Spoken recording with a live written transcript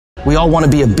We all want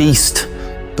to be a beast,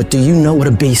 but do you know what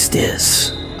a beast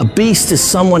is? A beast is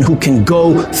someone who can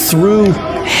go through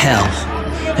hell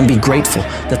and be grateful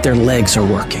that their legs are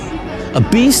working. A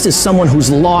beast is someone who's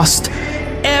lost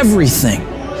everything,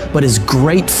 but is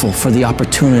grateful for the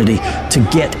opportunity to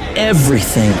get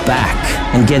everything back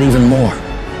and get even more.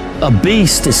 A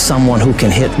beast is someone who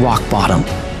can hit rock bottom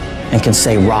and can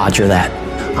say, Roger that.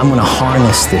 I'm gonna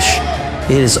harness this.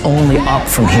 It is only up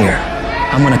from here.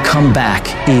 I'm gonna come back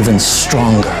even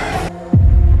stronger.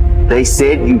 They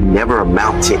said you never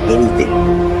amount to anything.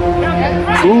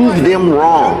 Prove them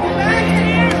wrong.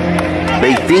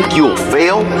 They think you'll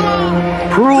fail.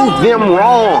 Prove them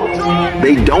wrong.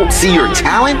 They don't see your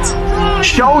talent.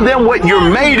 Show them what you're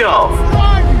made of.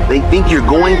 They think you're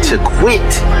going to quit.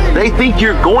 They think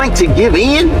you're going to give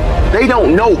in. They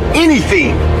don't know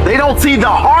anything. They don't see the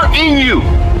heart in you.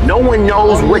 No one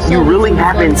knows what you really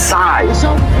have inside.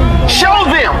 Show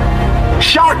them.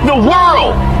 Shock the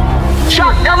world.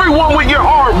 Shock everyone with your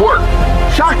hard work.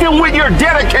 Shock them with your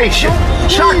dedication.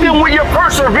 Shock them with your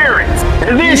perseverance.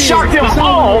 And then shock them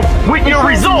all with your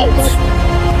results.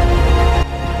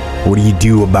 What do you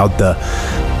do about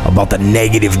the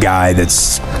negative guy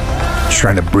that's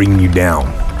trying to bring you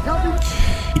down?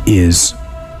 It is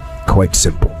quite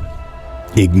simple.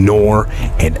 Ignore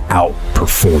and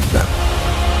outperform them.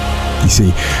 You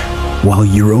see, while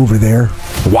you're over there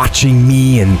watching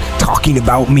me and talking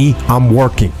about me, I'm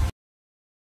working.